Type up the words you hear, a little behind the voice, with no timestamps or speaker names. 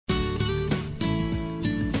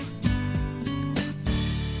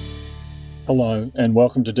Hello and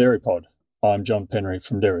welcome to DairyPod. I'm John Penry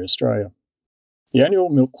from Dairy Australia. The annual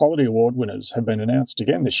Milk Quality Award winners have been announced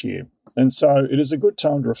again this year, and so it is a good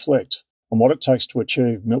time to reflect on what it takes to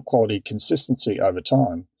achieve milk quality consistency over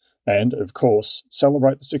time and, of course,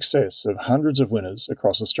 celebrate the success of hundreds of winners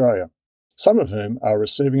across Australia, some of whom are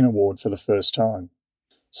receiving an award for the first time.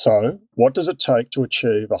 So, what does it take to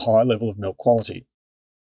achieve a high level of milk quality?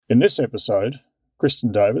 In this episode,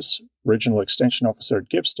 Kristen Davis, Regional Extension Officer at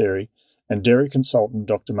Gipps Dairy, and dairy consultant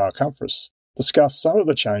Dr. Mark Humphries discuss some of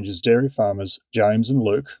the changes dairy farmers James and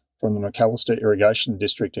Luke from the McAllister Irrigation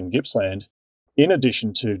District in Gippsland, in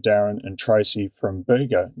addition to Darren and Tracy from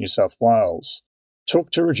Bega, New South Wales, took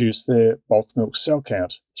to reduce their bulk milk cell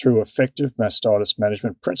count through effective mastitis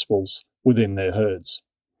management principles within their herds.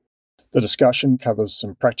 The discussion covers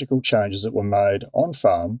some practical changes that were made on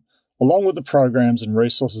farm, along with the programs and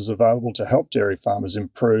resources available to help dairy farmers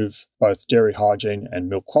improve both dairy hygiene and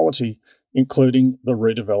milk quality, including the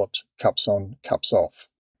redeveloped Cups On, Cups Off,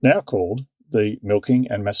 now called the Milking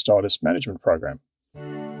and Mastitis Management Program.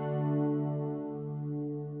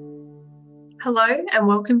 Hello and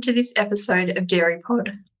welcome to this episode of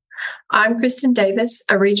DairyPod. I'm Kristen Davis,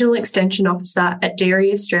 a Regional Extension Officer at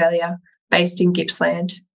Dairy Australia, based in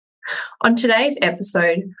Gippsland. On today's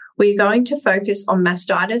episode, we're going to focus on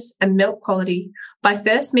mastitis and milk quality by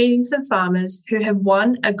first meeting some farmers who have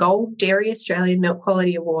won a Gold Dairy Australia Milk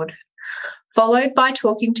Quality Award, followed by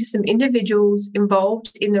talking to some individuals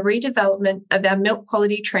involved in the redevelopment of our milk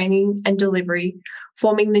quality training and delivery,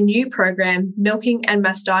 forming the new program Milking and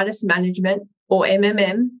Mastitis Management, or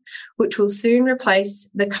MMM, which will soon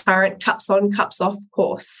replace the current Cups On, Cups Off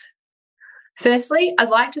course. Firstly, I'd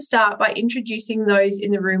like to start by introducing those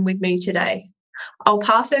in the room with me today. I'll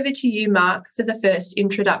pass over to you, Mark, for the first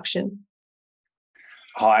introduction.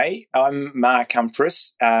 Hi, I'm Mark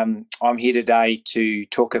Humphries. I'm here today to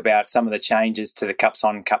talk about some of the changes to the Cups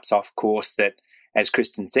On, Cups Off course that, as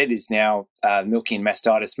Kristen said, is now Milking and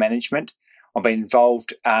Mastitis Management. I've been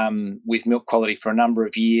involved with milk quality for a number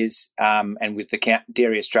of years and with the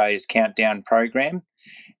Dairy Australia's Countdown program,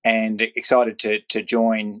 and excited to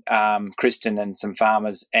join Kristen and some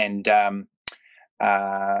farmers and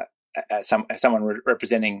someone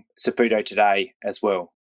representing Saputo today as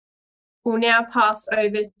well. We'll now pass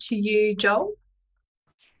over to you, Joel.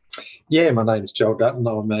 Yeah, my name's Joel Dutton.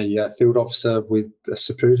 I'm a field officer with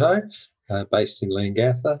Saputo, based in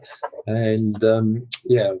Leongatha, and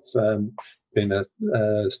I've been a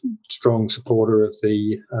strong supporter of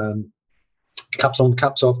the Cups On,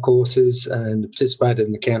 Cups Off courses and participated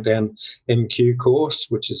in the Countdown MQ course,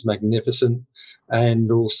 which is magnificent,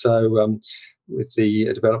 and also with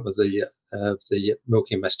the development of the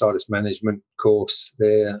Milking and Mastitis Management course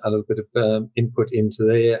there, a little bit of input into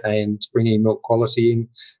there, and bringing milk quality in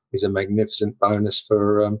is a magnificent bonus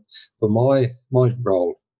for my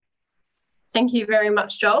role. Thank you very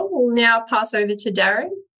much, Joel. We'll now pass over to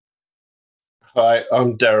Darren. Hi,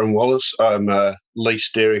 I'm Darren Wallace. I'm a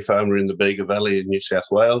leased dairy farmer in the Bega Valley in New South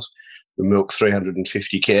Wales. We milk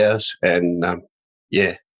 350 cows and,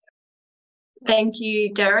 Thank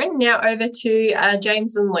you, Darren. Now over to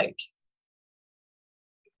James and Luke.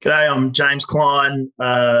 G'day, I'm James Klein,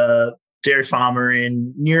 dairy farmer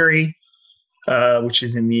in Newry, which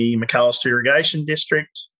is in the McAllister Irrigation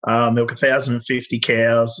District. Milk 1,050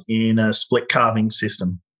 cows in a split calving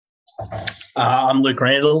system. I'm Luke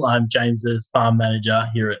Randall. I'm James's farm manager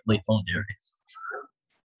here at Leathorn Dairies.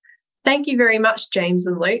 Thank you very much, James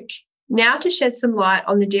and Luke. Now to shed some light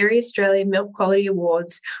on the Dairy Australia Milk Quality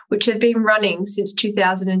Awards, which have been running since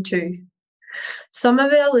 2002. Some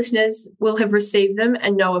of our listeners will have received them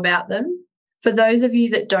and know about them. For those of you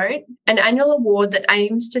that don't, an annual award that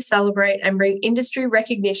aims to celebrate and bring industry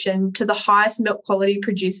recognition to the highest milk quality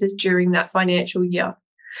producers during that financial year.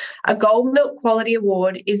 A Gold Milk Quality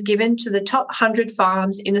Award is given to the top 100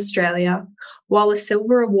 farms in Australia, while a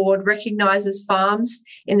Silver Award recognises farms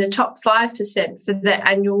in the top 5% for their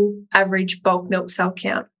annual average bulk milk cell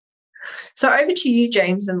count. So over to you,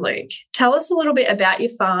 James and Luke. Tell us a little bit about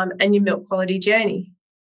your farm and your milk quality journey.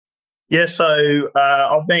 Yeah, so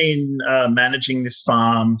I've been managing this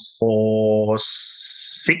farm for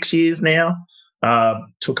 6 years now.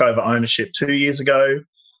 Took over ownership 2 years ago.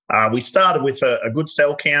 We started with a good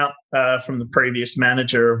cell count from the previous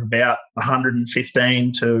manager of about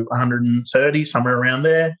 115 to 130, somewhere around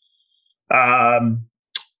there.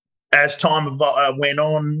 As time went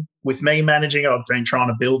on with me managing, I've been trying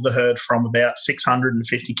to build the herd from about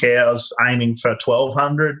 650 cows, aiming for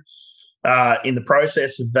 1,200. In the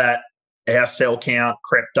process of that, our cell count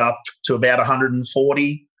crept up to about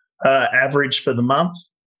 140 average for the month.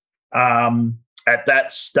 at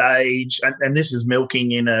that stage, and this is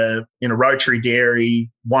milking in a rotary dairy,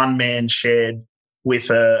 one-man shed with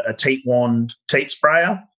a teat wand teat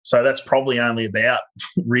sprayer. So that's probably only about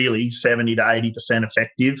really 70 to 80%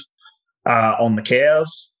 effective on the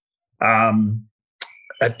cows.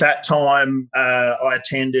 At that time, I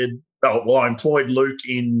employed Luke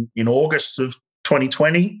in August of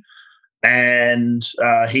 2020, and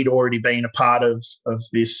he'd already been a part of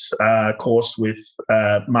this course with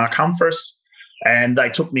Mark Humphris, and they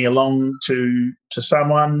took me along to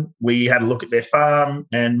someone. We had a look at their farm,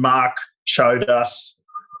 and Mark showed us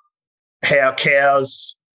how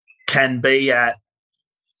cows can be at,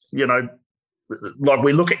 like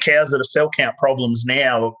we look at cows that are cell count problems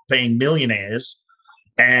now being millionaires,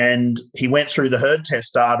 and he went through the herd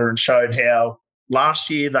test data and showed how last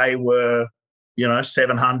year they were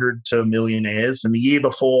 700 to millionaires, and the year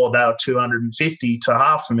before they were 250 to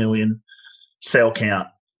 500,000 cell count.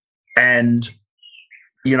 And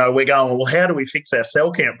we're going, well, how do we fix our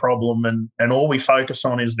cell count problem? And all we focus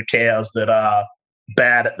on is the cows that are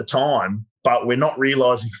bad at the time, but we're not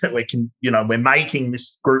realising that we can, we're making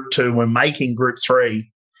this group 2, we're making group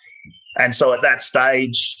 3. And so at that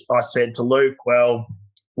stage, I said to Luke, well,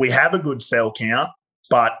 we have a good cell count,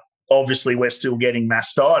 but obviously we're still getting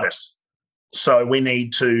mastitis. So we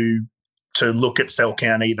need to look at cell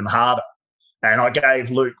count even harder. And I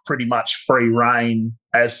gave Luke pretty much free rein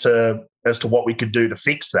as to what we could do to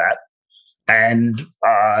fix that. And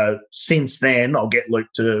since then, I'll get Luke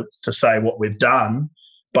to say what we've done.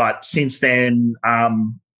 But since then,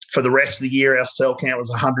 for the rest of the year, our cell count was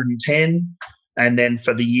 110. And then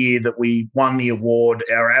for the year that we won the award,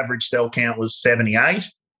 our average cell count was 78,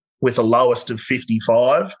 with a lowest of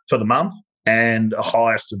 55 for the month and a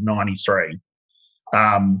highest of 93,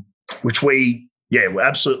 which we're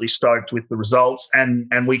absolutely stoked with the results. And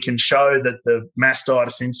we can show that the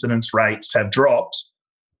mastitis incidence rates have dropped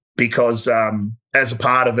because as a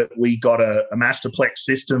part of it, we got a Mastiplex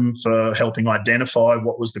system for helping identify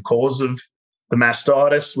what was the cause of the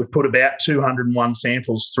mastitis. We've put about 201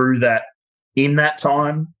 samples through that in that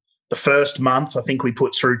time. The first month, I think we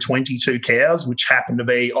put through 22 cows, which happened to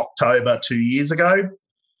be October 2 years ago.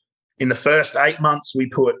 In the first 8 months, we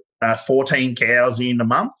put 14 cows in a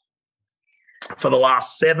month. For the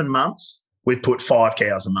last 7 months, we've put 5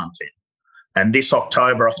 cows a month in. And this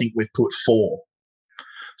October, I think we've put 4.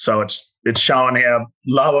 So it's showing how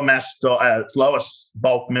lowest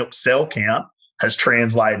bulk milk cell count has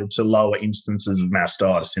translated to lower instances of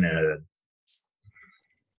mastitis in our herd.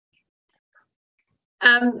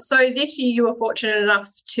 So this year you were fortunate enough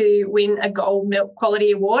to win a Gold Milk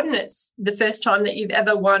Quality Award, and it's the first time that you've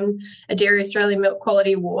ever won a Dairy Australia Milk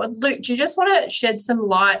Quality Award. Luke, do you just want to shed some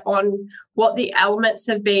light on what the elements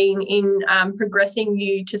have been in progressing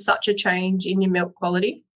you to such a change in your milk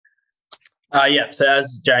quality? So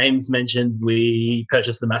as James mentioned, we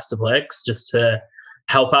purchased the Mastiplex just to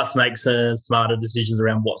help us make some smarter decisions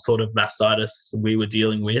around what sort of mastitis we were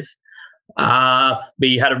dealing with.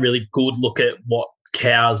 We had a really good look at what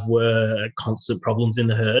cows were constant problems in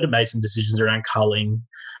the herd and made some decisions around culling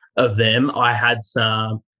of them. I had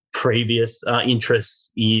some previous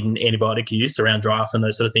interests in antibiotic use around dry off and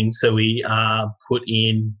those sort of things. So we put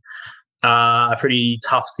in a pretty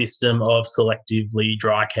tough system of selectively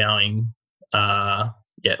dry cowing,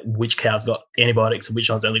 which cows got antibiotics and which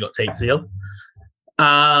ones only got teat seal.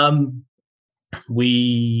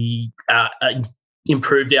 We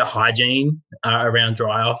improved our hygiene around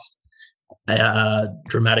dry off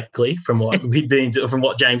dramatically from what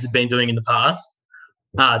James had been doing in the past,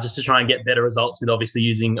 just to try and get better results with obviously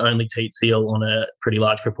using only teat seal on a pretty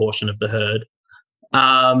large proportion of the herd.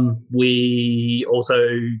 We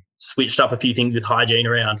also switched up a few things with hygiene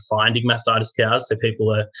around finding mastitis cows, so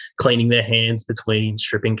people are cleaning their hands between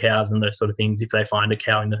stripping cows and those sort of things if they find a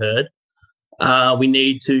cow in the herd. We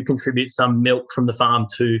need to contribute some milk from the farm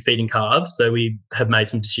to feeding calves, so we have made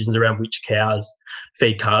some decisions around which cows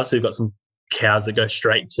feed calves. So we've got some cows that go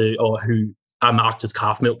straight to, or who are marked as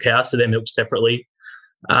calf milk cows, so they're milked separately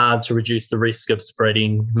to reduce the risk of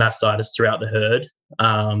spreading mastitis throughout the herd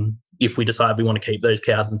if we decide we want to keep those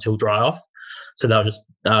cows until dry off. So they'll just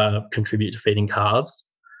contribute to feeding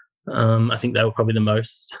calves. I think they were probably the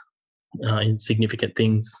most insignificant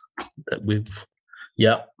things that we've,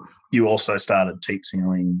 You also started teat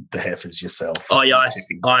sealing the heifers yourself. Oh, yeah,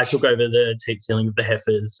 I took over the teat sealing of the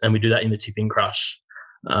heifers, and we do that in the tipping crush.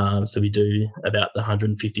 So we do about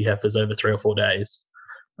 150 heifers over 3 or 4 days.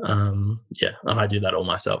 I do that all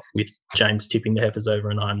myself with James tipping the heifers over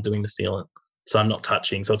and I'm doing the sealant. So I'm not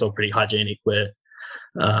touching. So it's all pretty hygienic where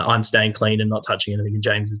I'm staying clean and not touching anything, and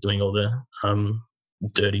James is doing all the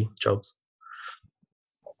dirty jobs.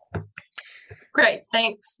 Great.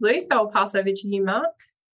 Thanks, Luke. I'll pass over to you, Mark.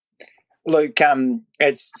 Luke,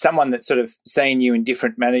 as someone that's sort of seen you in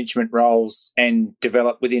different management roles and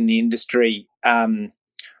developed within the industry,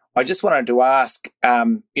 I just wanted to ask,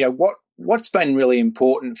 what's been really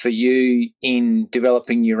important for you in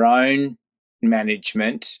developing your own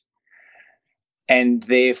management, and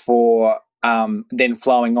therefore then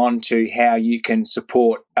flowing on to how you can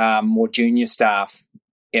support more junior staff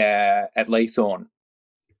at Leathorn?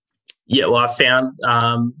 Yeah, well, I found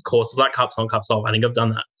courses like Cups on, Cups off. I think I've done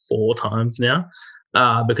that 4 times now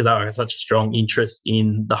because I have such a strong interest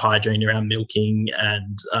in the hygiene around milking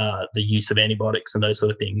and the use of antibiotics and those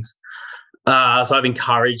sort of things. So I've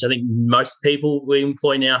encouraged, I think most people we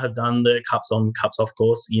employ now have done the Cups on, Cups off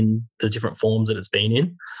course in the different forms that it's been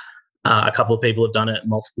in. A couple of people have done it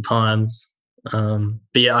multiple times. But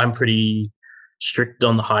yeah, I'm pretty strict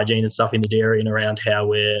on the hygiene and stuff in the dairy and around how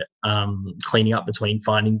we're cleaning up between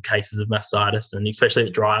finding cases of mastitis, and especially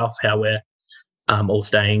at dry off, how we're all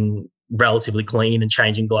staying relatively clean and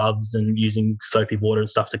changing gloves and using soapy water and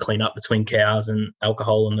stuff to clean up between cows and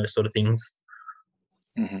alcohol and those sort of things.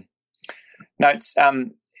 Mm-hmm. No, it's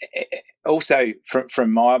also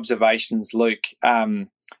from my observations, Luke, I'd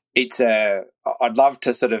love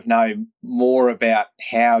to sort of know more about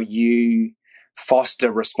how you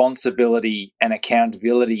foster responsibility and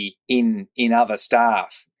accountability in other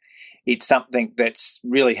staff. It's something that's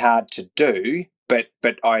really hard to do, but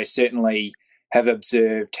I certainly have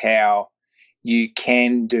observed how you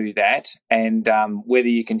can do that, and whether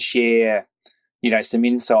you can share, some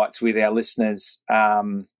insights with our listeners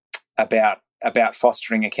about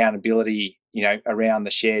fostering accountability, around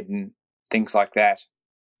the shed and things like that.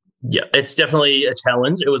 Yeah, it's definitely a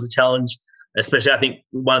challenge. It was a challenge. Especially, I think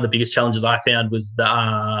one of the biggest challenges I found was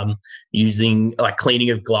the using cleaning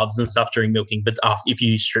of gloves and stuff during milking. But if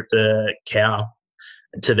you strip the cow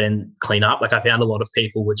to then clean up, I found a lot of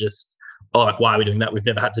people were just, why are we doing that? We've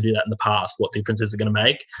never had to do that in the past. What difference is it going to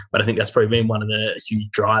make? But I think that's probably been one of the huge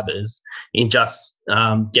drivers in just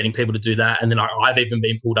getting people to do that. And then I've even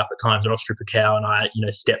been pulled up at times where I'll strip a cow and I,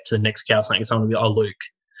 step to the next cow, saying someone will be, Luke,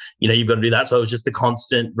 you've got to do that. So it was just the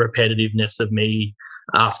constant repetitiveness of me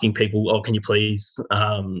asking people, can you please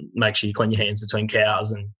make sure you clean your hands between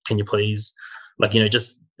cows, and can you please,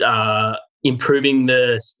 just improving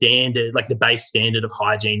the standard, the base standard of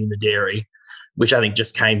hygiene in the dairy, which I think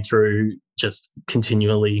just came through just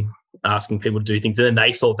continually asking people to do things. And then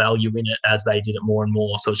they saw value in it as they did it more and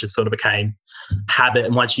more. So it just sort of became habit.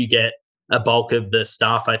 And once you get a bulk of the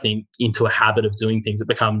staff, I think, into a habit of doing things, it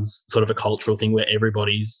becomes sort of a cultural thing where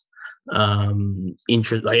everybody's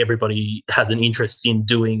interest, everybody has an interest in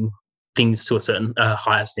doing things to a certain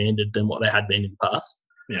higher standard than what they had been in the past.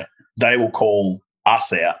 Yeah, they will call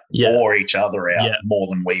us out or each other out more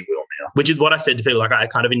than we will now. Which is what I said to people. I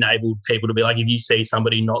kind of enabled people to be if you see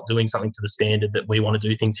somebody not doing something to the standard that we want to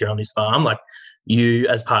do things here on this farm, you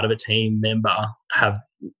as part of a team member have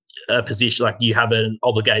a position, you have an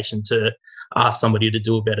obligation to ask somebody to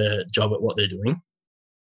do a better job at what they're doing.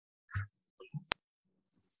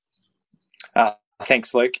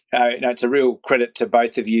 Thanks, Luke. It's a real credit to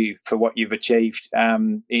both of you for what you've achieved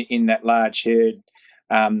in that large herd.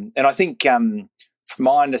 And I think, from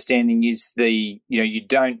my understanding, is you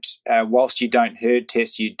don't, whilst you don't herd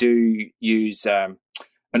test, you do use an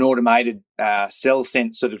automated cell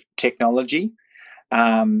sense sort of technology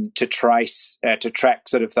to track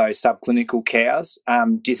sort of those subclinical cows.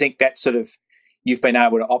 Do you think that sort of you've been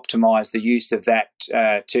able to optimise the use of that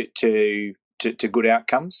to good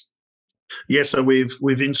outcomes? Yeah, so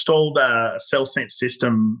we've installed a cell sense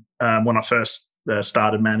system when I first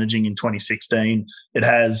started managing in 2016. It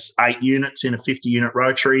has 8 units in a 50-unit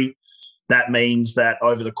rotary. That means that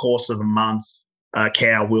over the course of a month, a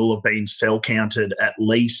cow will have been cell counted at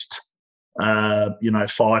least 5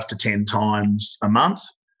 to 10 times a month.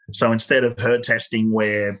 So instead of herd testing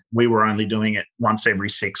where we were only doing it once every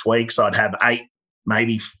 6 weeks, I'd have 8,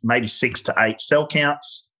 maybe 6 to 8 cell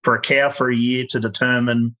counts for a cow for a year to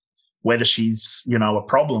determine whether she's, a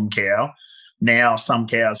problem cow. Now some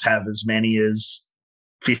cows have as many as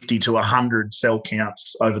 50 to 100 cell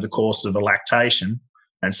counts over the course of a lactation.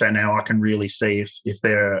 And so now I can really see if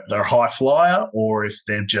they're a high flyer or if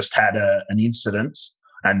they've just had an incident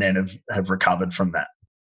and then have recovered from that.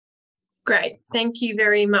 Great. Thank you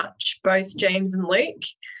very much, both James and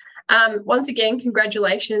Luke. Once again,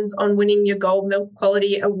 congratulations on winning your Gold Milk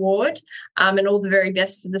Quality Award, and all the very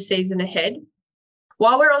best for the season ahead.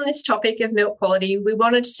 While we're on this topic of milk quality, we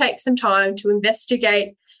wanted to take some time to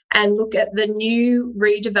investigate and look at the new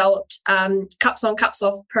redeveloped Cups on, Cups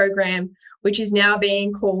off program, which is now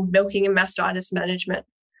being called Milking and Mastitis Management.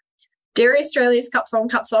 Dairy Australia's Cups On,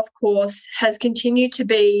 Cups Off course has continued to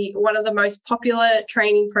be one of the most popular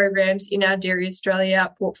training programs in our Dairy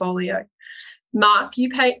Australia portfolio. Mark, you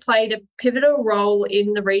played a pivotal role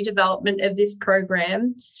in the redevelopment of this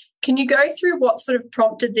program. Can you go through what sort of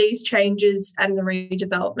prompted these changes and the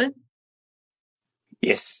redevelopment?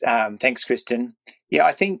 Yes, thanks, Kristen. Yeah,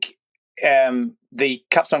 I think the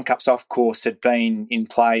Cups On, Cups Off course had been in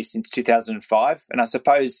play since 2005, and I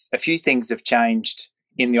suppose a few things have changed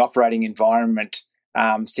in the operating environment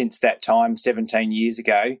since that time, 17 years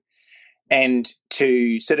ago. And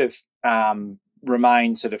to sort of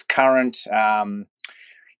remain sort of current,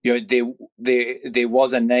 there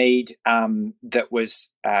was a need that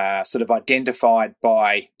was sort of identified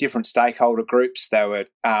by different stakeholder groups. There were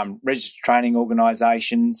registered training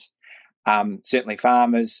organisations, certainly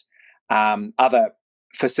farmers, other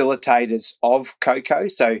facilitators of cocoa.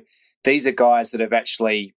 So these are guys that have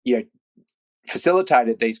actually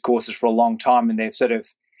facilitated these courses for a long time, and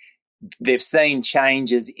they've seen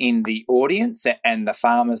changes in the audience and the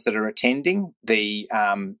farmers that are attending, the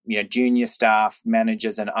junior staff,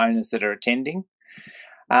 managers and owners that are attending.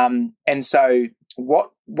 And so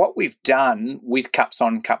what we've done with Cups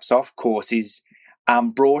On, Cups Off course is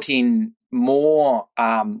brought in more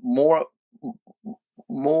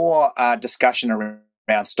discussion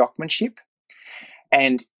around stockmanship.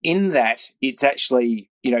 And in that, it's actually,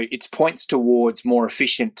 it points towards more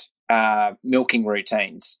efficient milking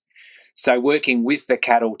routines. So working with the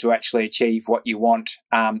cattle to actually achieve what you want,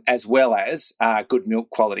 as well as good milk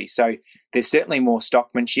quality. So there's certainly more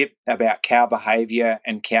stockmanship about cow behaviour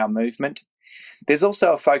and cow movement. There's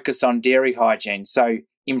also a focus on dairy hygiene, so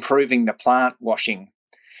improving the plant washing.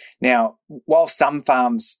 Now, while some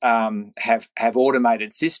farms have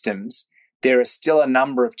automated systems, there are still a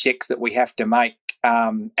number of checks that we have to make,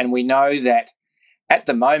 and we know that at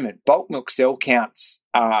the moment, bulk milk cell counts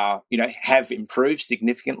have improved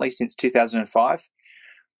significantly since 2005,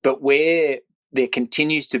 but where there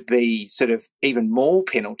continues to be sort of even more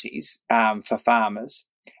penalties for farmers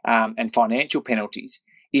and financial penalties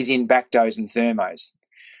is in Bactos and Thermos.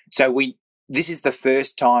 So this is the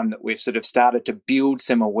first time that we've sort of started to build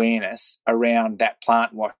some awareness around that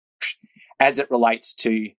plant wash as it relates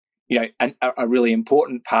to a really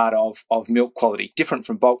important part of milk quality, different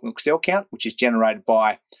from bulk milk cell count, which is generated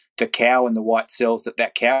by the cow and the white cells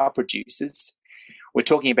that cow produces. We're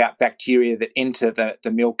talking about bacteria that enter the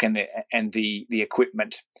milk and the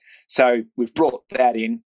equipment. So we've brought that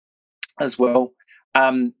in as well.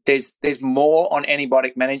 There's more on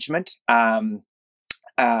antibiotic management.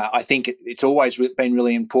 I think it's always been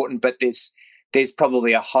really important, but there's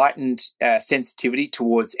probably a heightened sensitivity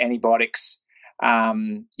towards antibiotics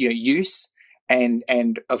use,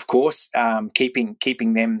 and of course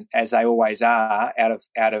keeping them as they always are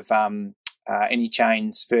out of any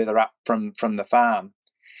chains further up from the farm.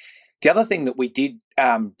 The other thing that we did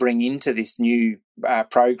bring into this new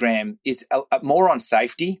program is more on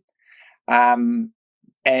safety, and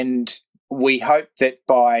we hope that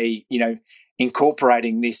by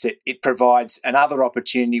incorporating this, it provides another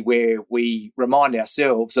opportunity where we remind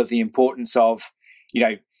ourselves of the importance of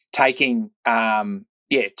taking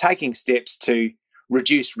steps to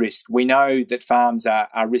reduce risk. We know that farms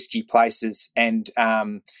are risky places, and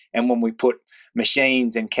when we put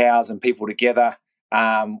machines and cows and people together,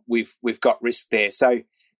 we've got risk there. So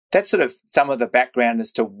that's sort of some of the background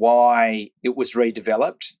as to why it was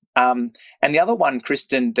redeveloped. And the other one,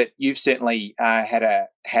 Kristen, that you've certainly had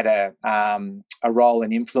a role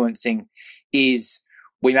in influencing is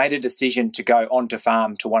we made a decision to go onto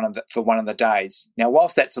farm for one of the days. Now,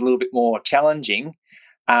 whilst that's a little bit more challenging,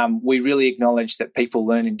 we really acknowledge that people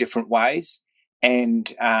learn in different ways, and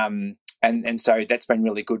so that's been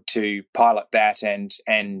really good to pilot that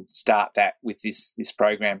and start that with this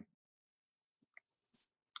program.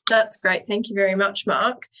 That's great. Thank you very much,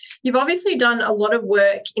 Mark. You've obviously done a lot of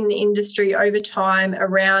work in the industry over time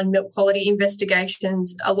around milk quality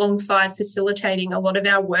investigations alongside facilitating a lot of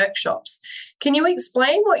our workshops. Can you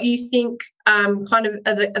explain what you think kind of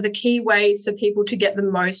are the key ways for people to get the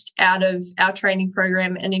most out of our training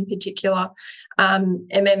program, and in particular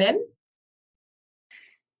MMM?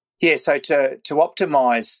 Yeah, so to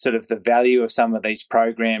optimise sort of the value of some of these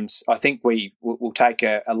programs, I think we will take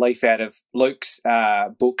a leaf out of Luke's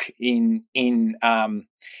book.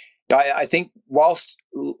 I think whilst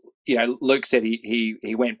Luke said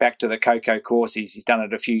he went back to the cocoa course, he's done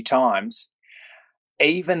it a few times.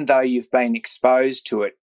 Even though you've been exposed to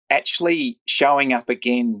it, actually showing up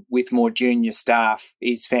again with more junior staff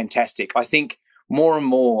is fantastic. I think more and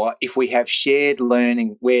more, if we have shared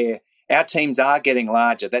learning where our teams are getting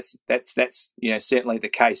larger, that's certainly the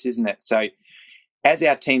case, isn't it? So as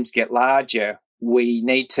our teams get larger, we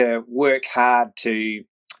need to work hard to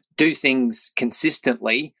do things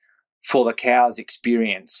consistently for the cow's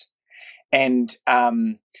experience. And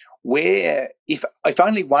where if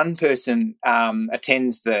only one person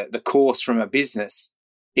attends the course from a business,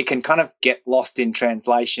 it can kind of get lost in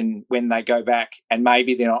translation when they go back, and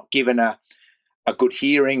maybe they're not given a good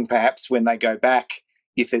hearing perhaps when they go back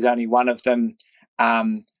if there's only one of them.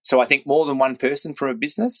 So I think more than one person from a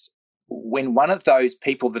business, when one of those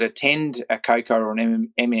people that attend a COCO or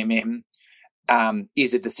an MMM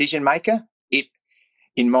is a decision maker, it,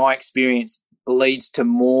 in my experience, leads to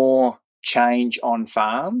more change on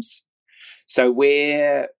farms. So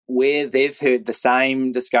where they've heard the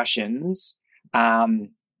same discussions,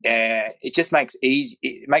 it just makes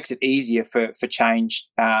it easier for change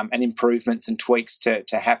and improvements and tweaks to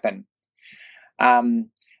happen. And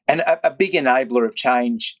a big enabler of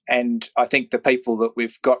change, and I think the people that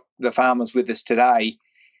we've got, the farmers with us today,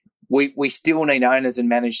 we still need owners and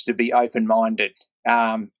managers to be open-minded,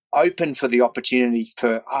 open for the opportunity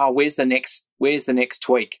for, where's the next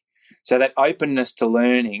tweak? So that openness to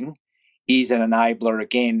learning is an enabler,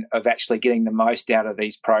 again, of actually getting the most out of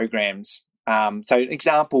these programs. So an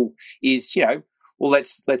example is,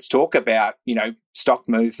 let's talk about, stock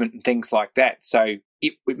movement and things like that. So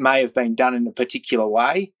it may have been done in a particular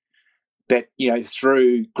way, but,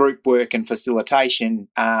 through group work and facilitation,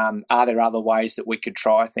 are there other ways that we could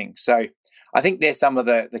try things? So I think there's some of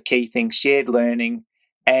the key things, shared learning.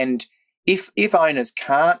 And if owners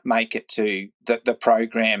can't make it to the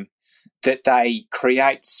program, that they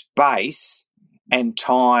create space and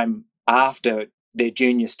time after their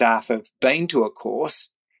junior staff have been to a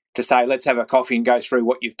course to say, let's have a coffee and go through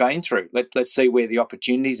what you've been through. Let's see where the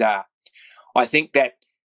opportunities are. I think that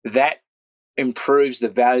improves the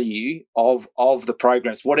value of the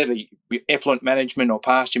programs, whatever, effluent management or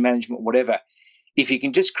pasture management, whatever. If you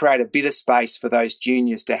can just create a bit of space for those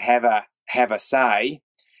juniors to have a say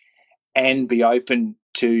and be open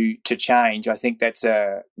to change, I think that's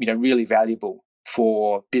really valuable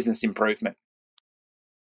for business improvement.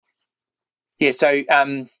 Yeah, so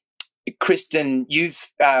Kristen,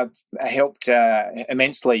 you've helped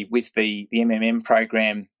immensely with the MMM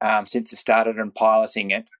program since it started and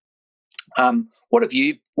piloting it. What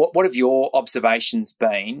have your observations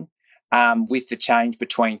been with the change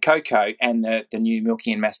between COCO and the new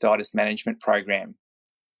milking and mastitis management program?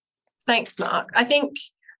 Thanks, Mark. I think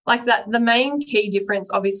the main key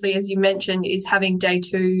difference, obviously, as you mentioned, is having day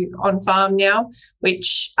 2 on farm now,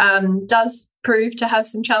 which does prove to have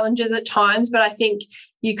some challenges at times, but I think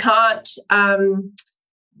you can't,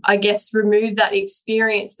 remove that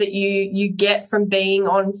experience that you get from being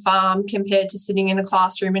on farm compared to sitting in a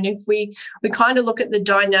classroom. And if we kind of look at the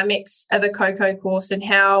dynamics of a COCO course and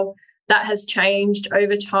how that has changed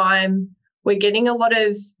over time, we're getting a lot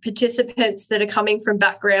of participants that are coming from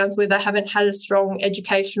backgrounds where they haven't had a strong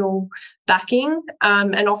educational backing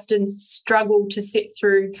and often struggle to sit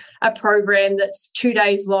through a program that's 2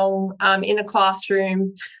 days long in a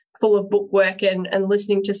classroom full of bookwork and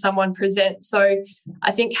listening to someone present. So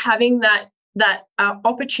I think having that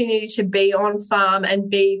opportunity to be on farm and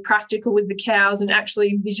be practical with the cows and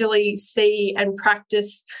actually visually see and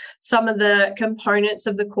practice some of the components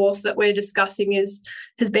of the course that we're discussing has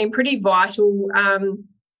been pretty vital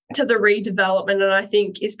to the redevelopment, and I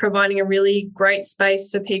think is providing a really great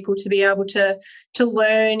space for people to be able to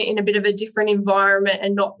learn in a bit of a different environment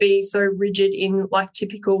and not be so rigid in like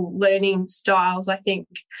typical learning styles. I think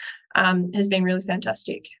has been really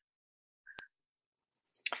fantastic.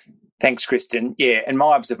 Thanks, Kristen. Yeah, and my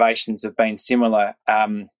observations have been similar.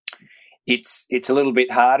 It's a little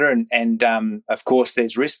bit harder, and of course,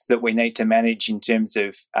 there's risks that we need to manage in terms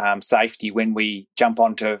of safety when we jump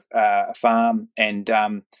onto a farm and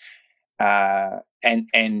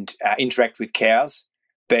interact with cows.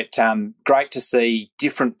 But great to see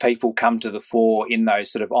different people come to the fore in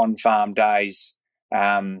those sort of on-farm days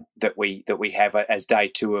that we have as day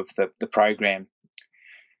 2 of the program.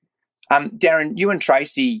 Darren, you and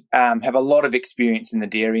Tracy have a lot of experience in the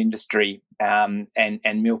dairy industry and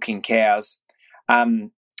milking cows.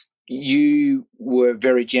 You were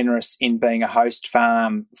very generous in being a host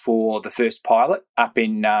farm for the first pilot up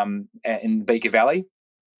in the Bega Valley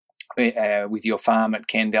with your farm at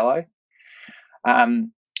Candello.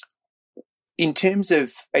 In terms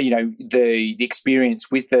of the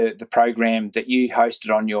experience with the program that you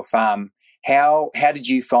hosted on your farm, how did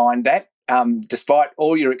you find that? Despite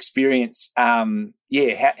all your experience, how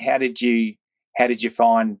did you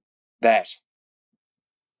find that?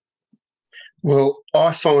 Well,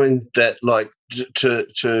 I find that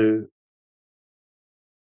to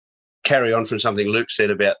carry on from something Luke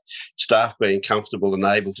said about staff being comfortable and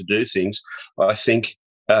able to do things, I think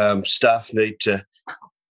staff need to,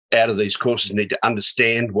 out of these courses, need to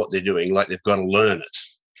understand what they're doing, like they've got to learn it.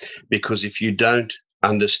 Because if you don't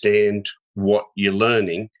understand what you're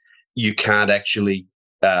learning, you can't actually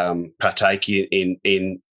partake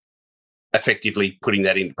in effectively putting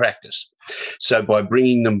that into practice. So by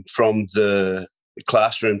bringing them from the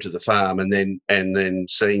classroom to the farm and then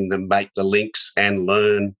seeing them make the links and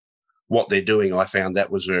learn what they're doing, I found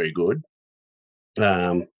that was very good.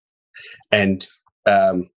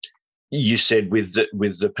 You said with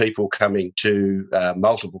the people coming to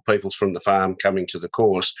multiple people from the farm coming to the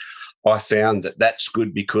course, I found that that's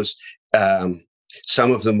good because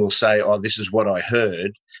some of them will say, "Oh, this is what I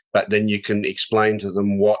heard," but then you can explain to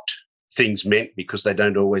them what things meant because they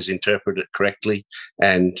don't always interpret it correctly,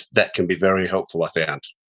 and that can be very helpful, I found.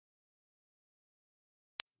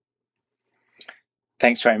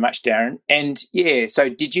 Thanks very much, Darren. And yeah, so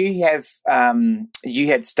did you have you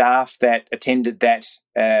had staff that attended that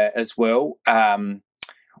as well?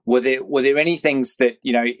 Were there any things that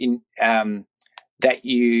that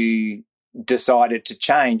you decided to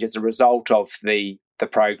change as a result of the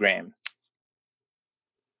program?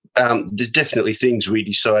 There's definitely things we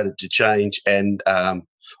decided to change and,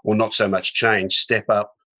 or not so much change, step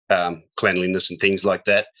up cleanliness and things like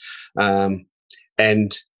that.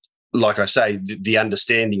 And like I say, the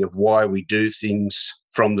understanding of why we do things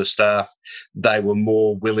from the staff, they were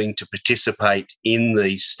more willing to participate in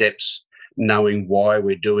these steps, knowing why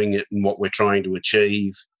we're doing it and what we're trying to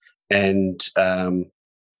achieve. And,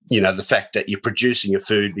 the fact that you're producing your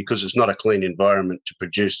food, because it's not a clean environment to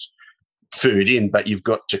produce food in, but you've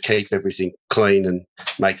got to keep everything clean and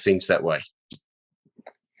make things that way.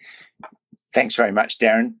 Thanks very much,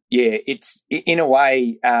 Darren. Yeah, it's in a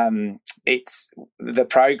way, it's the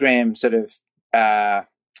program sort of,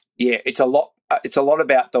 it's a lot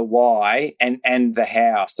about the why and the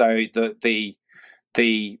how. So the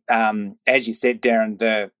as you said, Darren,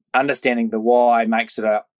 the understanding the why makes it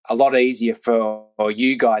a lot easier for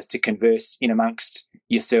you guys to converse in amongst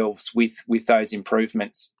yourselves with those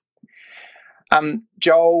improvements.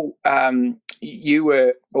 Joel, you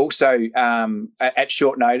were also at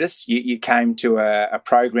short notice. You came to a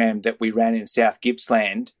program that we ran in South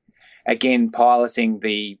Gippsland, again piloting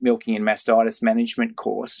the milking and mastitis management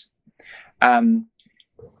course.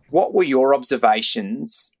 What were your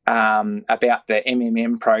observations about the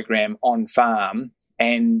MMM program on farm?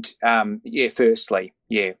 And firstly.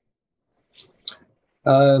 I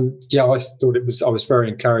thought I was very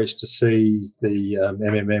encouraged to see the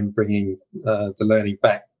MMM bringing the learning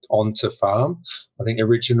back onto farm. I think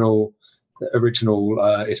original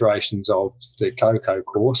iterations of the cocoa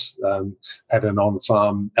course had an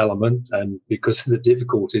on-farm element, and because of the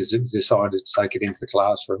difficulties, it was decided to take it into the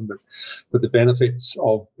classroom. But the benefits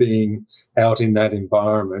of being out in that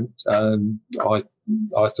environment, I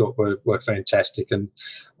thought were fantastic. And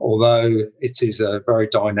although it is a very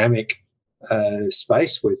dynamic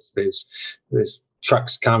space with there's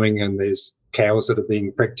trucks coming and there's cows that are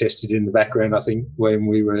being preg tested in the background, I think, when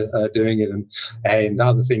we were doing it, and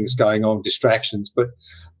other things going on, distractions. But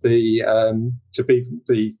the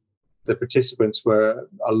participants were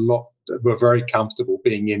very comfortable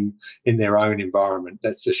being in their own environment.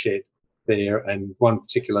 That's a shed there, and one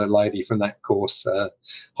particular lady from that course,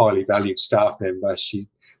 highly valued staff member, she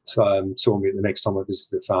saw me the next time I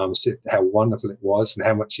visited the farm, said how wonderful it was and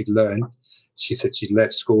how much she'd learned. She said she'd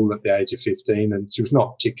left school at the age of 15 and she was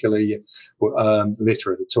not particularly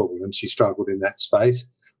literate at all, and she struggled in that space.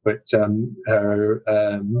 But her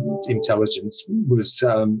intelligence was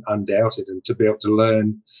undoubted, and to be able to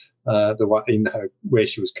learn where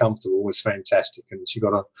she was comfortable was fantastic, and she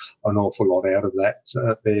got an awful lot out of that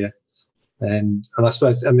there. And I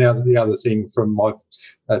suppose, and the other thing from my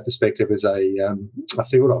perspective as a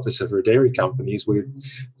field officer for a dairy company is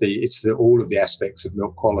all of the aspects of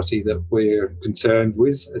milk quality that we're concerned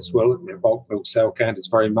with as well. Bulk milk cell count is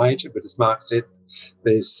very major, but as Mark said,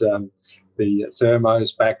 there's the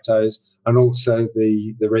thermos, bactos, and also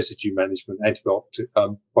the residue management.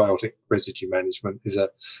 Antibiotic residue management is a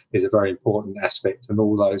very important aspect, and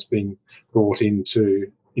all those being brought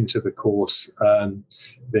into the course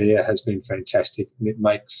there has been fantastic, and it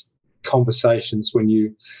makes conversations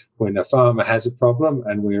when a farmer has a problem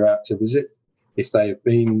and we're out to visit, if they've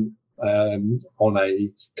been on a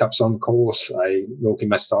Cups On course, a milking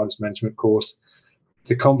mastitis management course,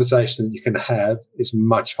 the conversation that you can have is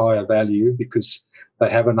much higher value because they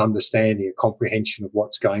have an understanding, a comprehension of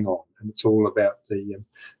what's going on, and it's all about the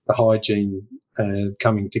hygiene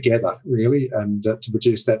coming together really, and to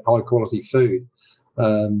produce that high quality food.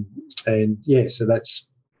 So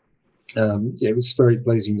it was very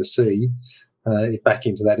pleasing to see it back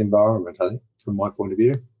into that environment, I think, from my point of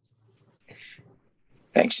view.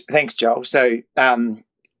 Thanks, Joel. So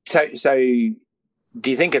do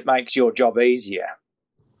you think it makes your job easier?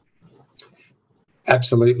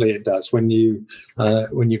 Absolutely, it does. When you are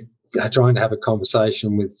trying to have a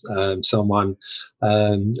conversation with someone,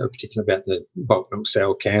 particularly about the bulk milk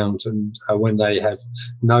cell count, and when they have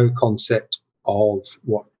no concept of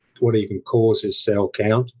what even causes cell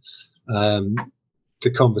count,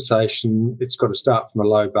 the conversation, it's got to start from a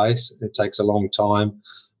low base. It takes a long time.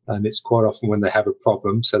 And it's quite often when they have a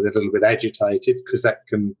problem, so they're a little bit agitated, because that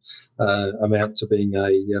can amount to being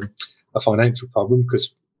a financial problem,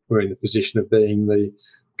 because we're in the position of being the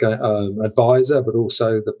advisor, but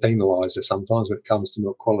also the penaliser sometimes when it comes to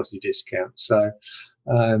milk quality discount. So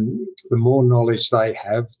the more knowledge they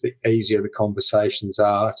have, the easier the conversations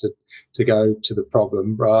are to go to the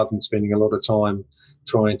problem, rather than spending a lot of time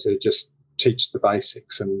trying to just teach the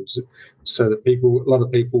basics. And so that a lot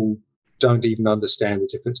of people don't even understand the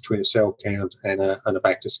difference between a cell count and a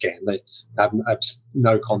Bacta scan. They have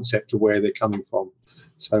no concept of where they're coming from.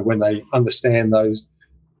 So when they understand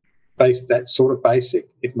that sort of basic,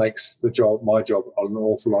 it makes my job an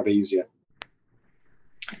awful lot easier.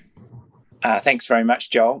 Thanks very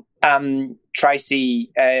much, Joel.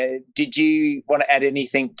 Tracy, did you want to add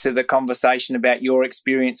anything to the conversation about your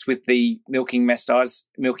experience with the milking and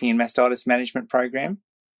mastitis management program?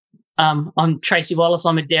 I'm Tracy Wallace.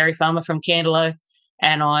 I'm a dairy farmer from Candelo,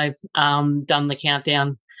 and I've done the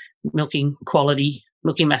Countdown milking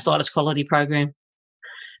mastitis quality program,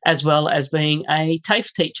 as well as being a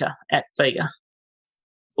TAFE teacher at Vega.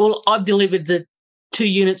 Well, I've delivered the 2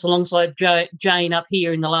 units alongside Jane up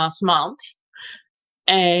here in the last month,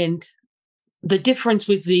 and the difference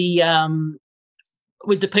with the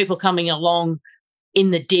people coming along in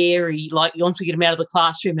the dairy, like once we get them out of the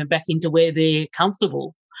classroom and back into where they're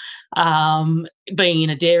comfortable, being in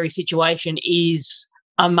a dairy situation is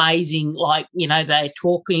amazing. Like, they're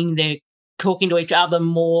talking to each other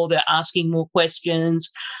more, they're asking more questions,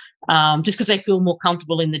 just because they feel more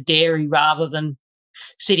comfortable in the dairy rather than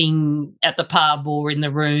sitting at the pub or in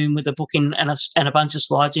the room with a book and a bunch of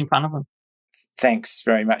slides in front of them. Thanks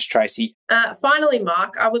very much, Tracy. Finally,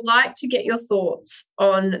 Mark, I would like to get your thoughts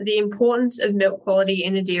on the importance of milk quality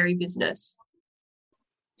in a dairy business.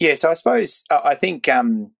 Yeah, so I think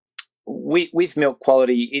with milk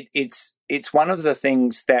quality, it's one of the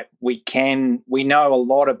things that we know a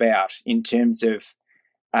lot about in terms of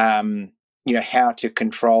how to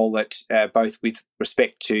control it, both with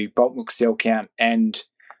respect to bulk milk cell count and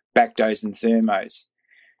Bactos and thermos.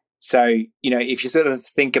 So, if you sort of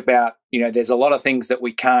think about, there's a lot of things that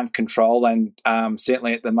we can't control, and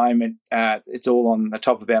certainly at the moment, it's all on the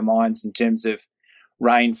top of our minds in terms of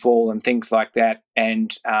rainfall and things like that,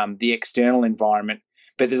 and the external environment.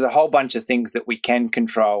 But there's a whole bunch of things that we can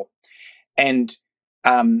control. And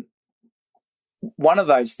one of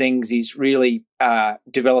those things is really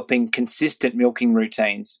developing consistent milking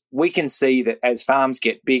routines. We can see that as farms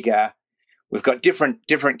get bigger, we've got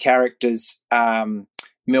different characters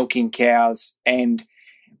milking cows, and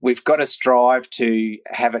we've got to strive to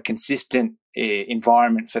have a consistent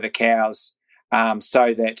environment for the cows,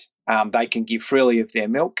 so that they can give freely of their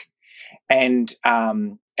milk, and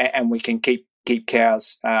we can keep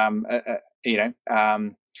cows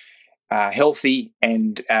healthy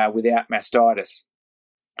and without mastitis.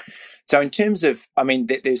 So in terms of,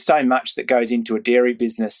 there's so much that goes into a dairy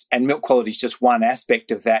business, and milk quality is just one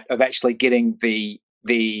aspect of that, of actually getting the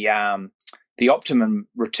optimum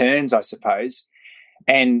returns, I suppose.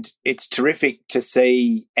 And it's terrific to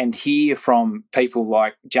see and hear from people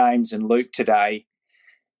like James and Luke today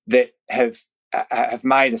that have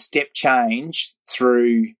made a step change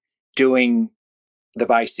through doing the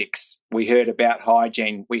basics. We heard about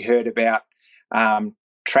hygiene. We heard about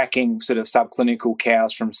tracking sort of subclinical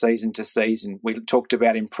cows from season to season. We talked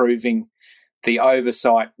about improving the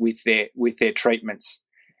oversight with their treatments.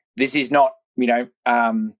 This is not,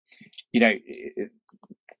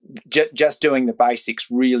 just doing the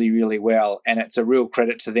basics really, really well, and it's a real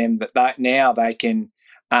credit to them that now they can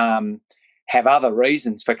have other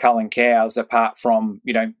reasons for culling cows apart from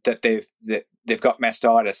that they've got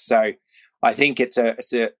mastitis. So I think it's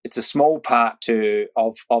a small part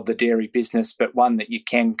of the dairy business, but one that you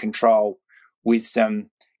can control with some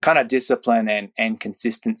kind of discipline and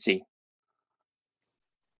consistency.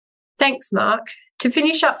 Thanks, Mark. To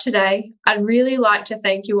finish up today, I'd really like to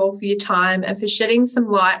thank you all for your time and for shedding some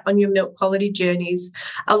light on your milk quality journeys,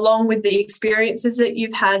 along with the experiences that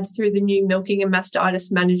you've had through the new milking and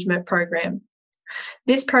mastitis management program.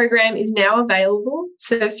 This program is now available,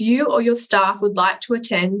 so if you or your staff would like to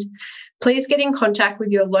attend, please get in contact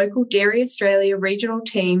with your local Dairy Australia regional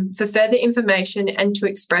team for further information and to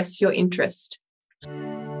express your interest.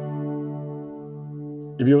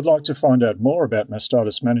 If you would like to find out more about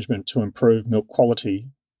mastitis management to improve milk quality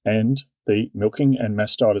and the Milking and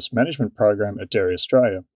Mastitis Management Program at Dairy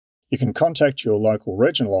Australia, you can contact your local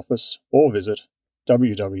regional office or visit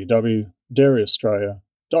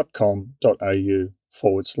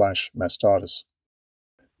www.dairyaustralia.com.au/mastitis.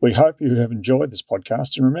 We hope you have enjoyed this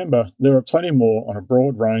podcast, and remember, there are plenty more on a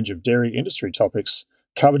broad range of dairy industry topics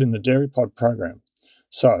covered in the Dairy Pod program.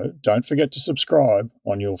 So don't forget to subscribe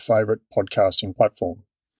on your favourite podcasting platform.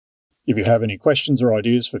 If you have any questions or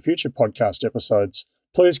ideas for future podcast episodes,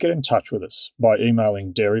 please get in touch with us by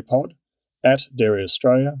emailing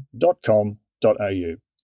dairypod@dairyaustralia.com.au.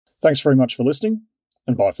 Thanks very much for listening,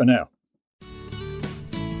 and bye for now.